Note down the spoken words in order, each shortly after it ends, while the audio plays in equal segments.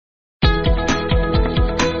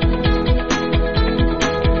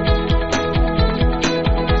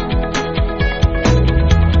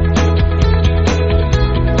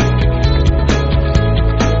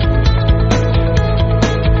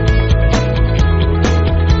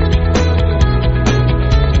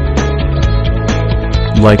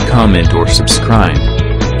like, comment or subscribe.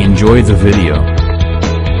 Enjoy the video.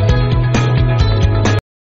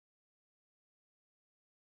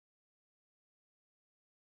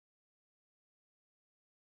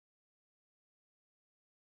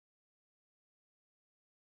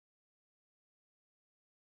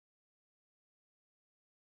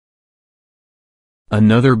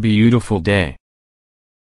 Another beautiful day.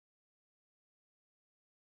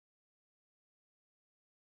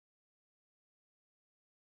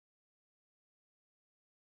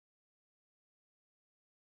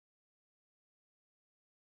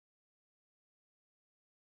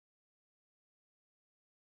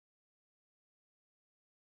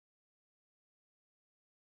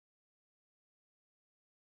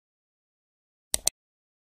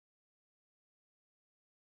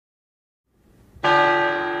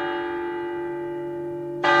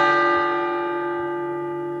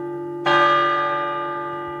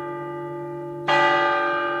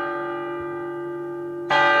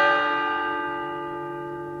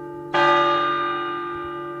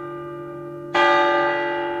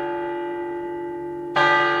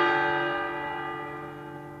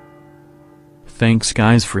 Thanks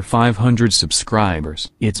guys for 500 subscribers.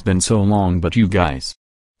 It's been so long, but you guys,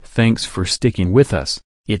 thanks for sticking with us.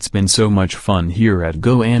 It's been so much fun here at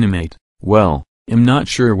GoAnimate. Well, I'm not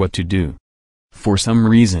sure what to do. For some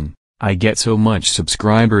reason, I get so much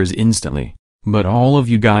subscribers instantly, but all of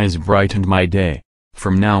you guys brightened my day.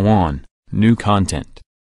 From now on, new content.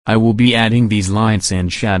 I will be adding these lights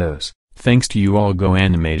and shadows, thanks to you all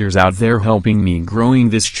GoAnimators out there helping me growing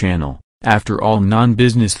this channel. After all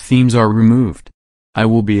non-business themes are removed, I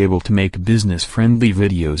will be able to make business-friendly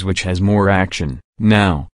videos which has more action.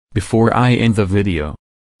 Now, before I end the video,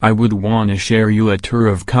 I would wanna share you a tour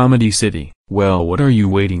of Comedy City. Well, what are you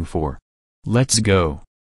waiting for? Let's go.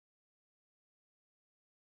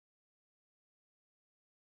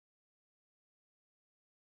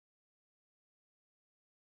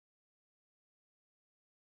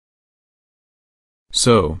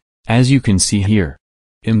 So, as you can see here,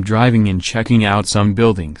 I'm driving and checking out some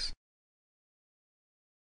buildings.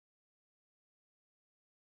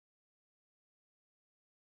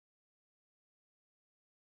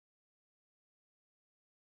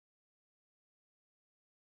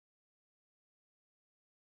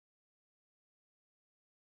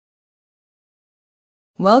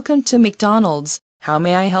 Welcome to McDonald's. How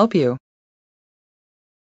may I help you?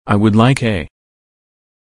 I would like an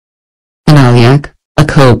Aliac, a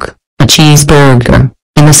Coke, a cheeseburger,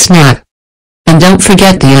 and a snack. And don't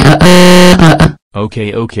forget the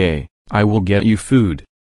Okay, I will get you food.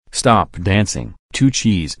 Stop dancing. 2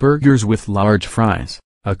 cheeseburgers with large fries,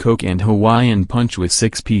 a Coke and Hawaiian punch with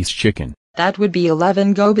 6-piece chicken. That would be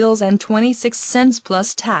 11 Go bills and 26 cents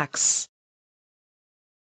plus tax.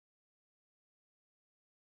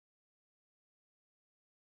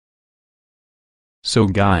 So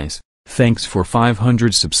guys, thanks for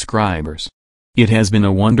 500 subscribers. It has been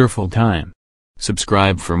a wonderful time.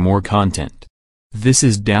 Subscribe for more content. This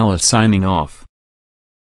is Dallas signing off.